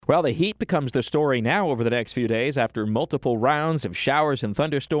Well, the heat becomes the story now over the next few days after multiple rounds of showers and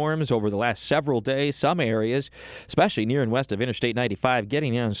thunderstorms over the last several days. Some areas, especially near and west of Interstate 95,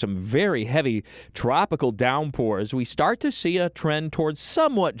 getting in some very heavy tropical downpours. We start to see a trend towards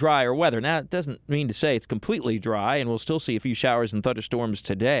somewhat drier weather. Now, it doesn't mean to say it's completely dry, and we'll still see a few showers and thunderstorms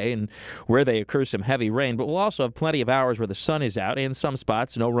today, and where they occur, some heavy rain. But we'll also have plenty of hours where the sun is out, and some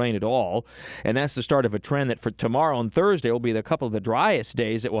spots, no rain at all. And that's the start of a trend that for tomorrow and Thursday will be a couple of the driest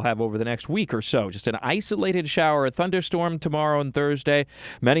days that we'll have over the next week or so. Just an isolated shower or thunderstorm tomorrow and Thursday.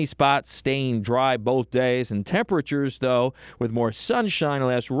 Many spots staying dry both days. And temperatures, though, with more sunshine and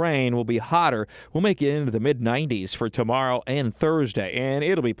less rain, will be hotter. We'll make it into the mid-90s for tomorrow and Thursday. And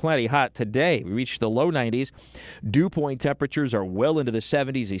it'll be plenty hot today. We reached the low 90s. Dew point temperatures are well into the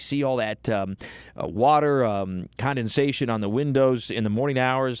 70s. You see all that water condensation on the windows in the morning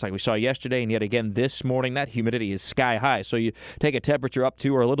hours like we saw yesterday and yet again this morning. That humidity is sky high. So you take a temperature up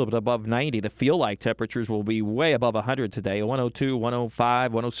to or a little bit above 90. The feel-like temperatures will be way above 100 today. 102,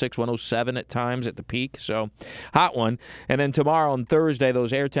 105, 106, 107 at times at the peak. So hot one. And then tomorrow and Thursday,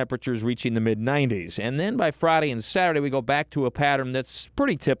 those air temperatures reaching the mid-90s. And then by Friday and Saturday, we go back to a pattern that's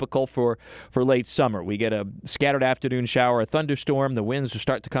pretty typical for late summer. We get a scattered afternoon shower, a thunderstorm. The winds will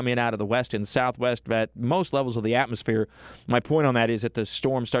start to come in out of the west and southwest at most levels of the atmosphere. My point on that is that the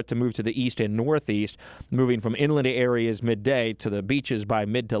storms start to move to the east and northeast, moving from inland areas midday to the beaches by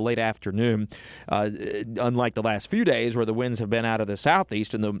mid to late afternoon. Unlike the last few days where the winds have been out of the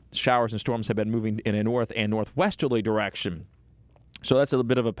southeast and the showers and storms have been moving in a north and northwesterly direction. So that's a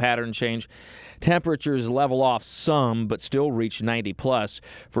bit of a pattern change. Temperatures level off some, but still reach 90-plus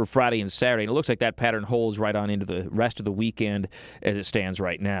for Friday and Saturday. And it looks like that pattern holds right on into the rest of the weekend as it stands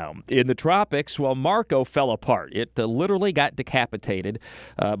right now. In the tropics, well, Marco fell apart. It literally got decapitated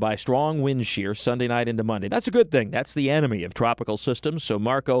by strong wind shear Sunday night into Monday. That's a good thing. That's the enemy of tropical systems. So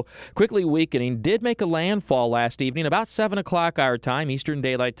Marco, quickly weakening, did make a landfall last evening, about 7 o'clock our time, Eastern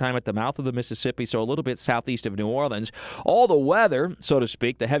Daylight Time, at the mouth of the Mississippi, so a little bit southeast of New Orleans. All the weather, so to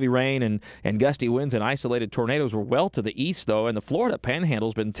speak, the heavy rain and gusty winds and isolated tornadoes were well to the east, though, and the Florida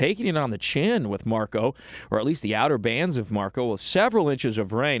Panhandle's been taking it on the chin with Marco, or at least the outer bands of Marco, with several inches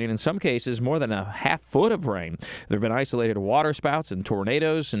of rain, and in some cases more than a half foot of rain. There have been isolated waterspouts and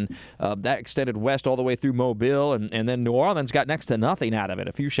tornadoes, and that extended west all the way through Mobile, and then New Orleans got next to nothing out of it.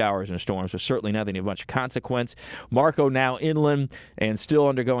 A few showers and storms, but certainly nothing of much consequence. Marco now inland and still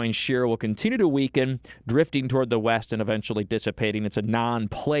undergoing shear, will continue to weaken, drifting toward the west and eventually dissipating. It's a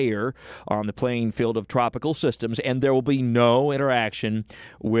non-player on the playing field of tropical systems, and there will be no interaction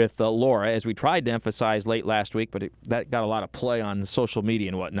with Laura, as we tried to emphasize late last week, but that got a lot of play on social media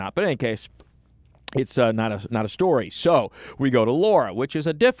and whatnot. But in any case, it's not a story. So we go to Laura, which is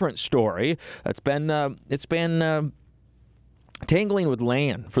a different story. It's been tangling with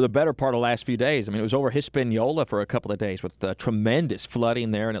land for the better part of the last few days. I mean, it was over Hispaniola for a couple of days with tremendous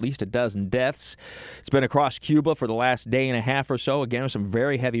flooding there and at least a dozen deaths. It's been across Cuba for the last day and a half or so, again with some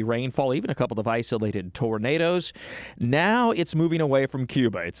very heavy rainfall, even a couple of isolated tornadoes. Now it's moving away from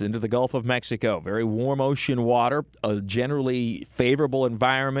Cuba. It's into the Gulf of Mexico. Very warm ocean water, a generally favorable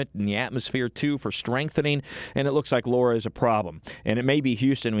environment in the atmosphere, too, for strengthening, and it looks like Laura is a problem. And it may be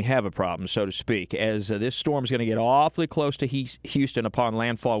Houston we have a problem, so to speak, as this storm's going to get awfully close to Houston upon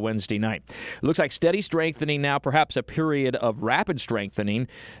landfall Wednesday night. It looks like steady strengthening now, perhaps a period of rapid strengthening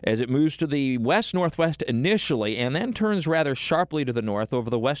as it moves to the west-northwest initially and then turns rather sharply to the north over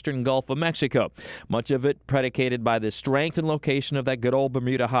the western Gulf of Mexico. Much of it predicated by the strength and location of that good old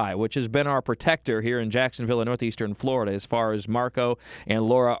Bermuda High, which has been our protector here in Jacksonville and northeastern Florida as far as Marco and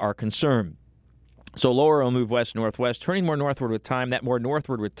Laura are concerned. So Laura will move west-northwest, turning more northward with time. That more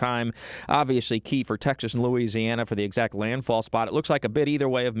northward with time, obviously key for Texas and Louisiana for the exact landfall spot. It looks like a bit either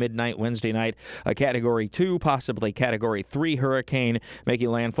way of midnight Wednesday night. A Category 2, possibly Category 3 hurricane making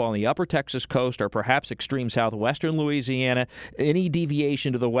landfall on the upper Texas coast or perhaps extreme southwestern Louisiana. Any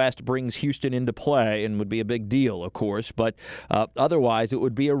deviation to the west brings Houston into play and would be a big deal, of course. But otherwise, it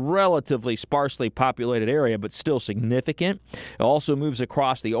would be a relatively sparsely populated area, but still significant. It also moves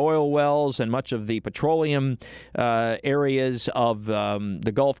across the oil wells and much of the petroleum areas of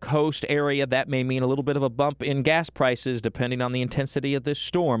the Gulf Coast area. That may mean a little bit of a bump in gas prices depending on the intensity of this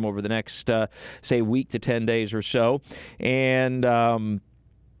storm over the next, say, week to 10 days or so. And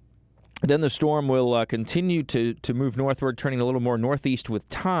Then the storm will continue to move northward, turning a little more northeast with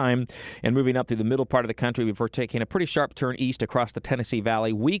time and moving up through the middle part of the country before taking a pretty sharp turn east across the Tennessee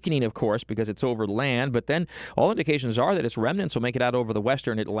Valley, weakening, of course, because it's over land. But then all indications are that its remnants will make it out over the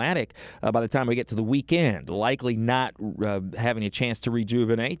western Atlantic by the time we get to the weekend. Likely not having a chance to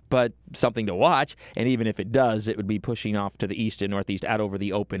rejuvenate, but something to watch. And even if it does, it would be pushing off to the east and northeast out over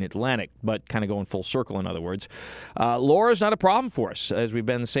the open Atlantic, but kind of going full circle, in other words. Laura's not a problem for us, as we've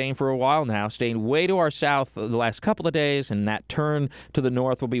been saying for a while now, staying way to our south the last couple of days, and that turn to the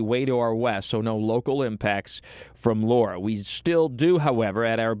north will be way to our west, so no local impacts from Laura. We still do, however,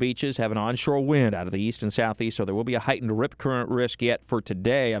 at our beaches have an onshore wind out of the east and southeast, so there will be a heightened rip current risk yet for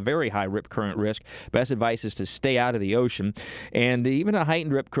today, a very high rip current risk. Best advice is to stay out of the ocean, and even a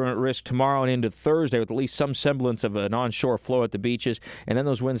heightened rip current risk tomorrow and into Thursday with at least some semblance of an onshore flow at the beaches, and then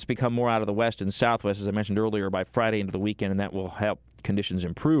those winds become more out of the west and southwest, as I mentioned earlier, by Friday into the weekend, and that will help conditions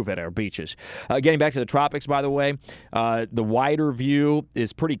improve at our beaches. Getting back to the tropics, by the way, the wider view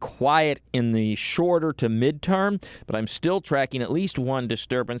is pretty quiet in the shorter to midterm, but I'm still tracking at least one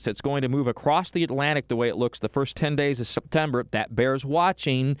disturbance that's going to move across the Atlantic the way it looks the first 10 days of September. That bears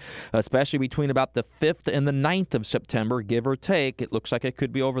watching, especially between about the 5th and the 9th of September, give or take. It looks like it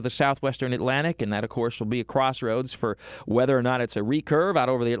could be over the southwestern Atlantic, and that, of course, will be a crossroads for whether or not it's a recurve out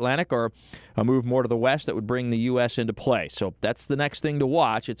over the Atlantic or a move more to the west that would bring the U.S. into play. So that's the next thing to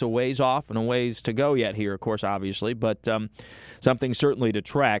watch. It's a ways off and a ways to go yet here, of course, obviously, but something certainly to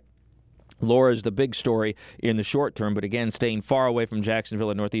track. Laura is the big story in the short term, but again, staying far away from Jacksonville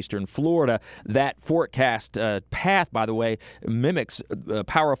and northeastern Florida. That forecast path, by the way, mimics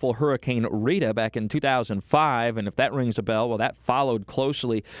powerful Hurricane Rita back in 2005, and if that rings a bell, well, that followed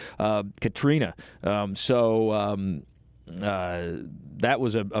closely Katrina. That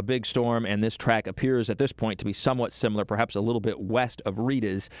was a big storm, and this track appears at this point to be somewhat similar, perhaps a little bit west of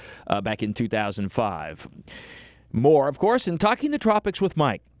Rita's back in 2005. More, of course, in Talking the Tropics with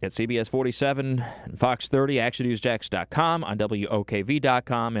Mike at CBS 47 and Fox 30, ActionNewsJax.com, on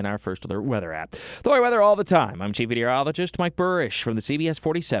WOKV.com, and our First Alert weather app. Thor weather all the time. I'm Chief Meteorologist Mike Burrish from the CBS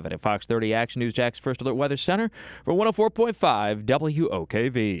 47 and Fox 30 Action News Jax First Alert Weather Center for 104.5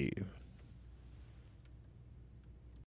 WOKV.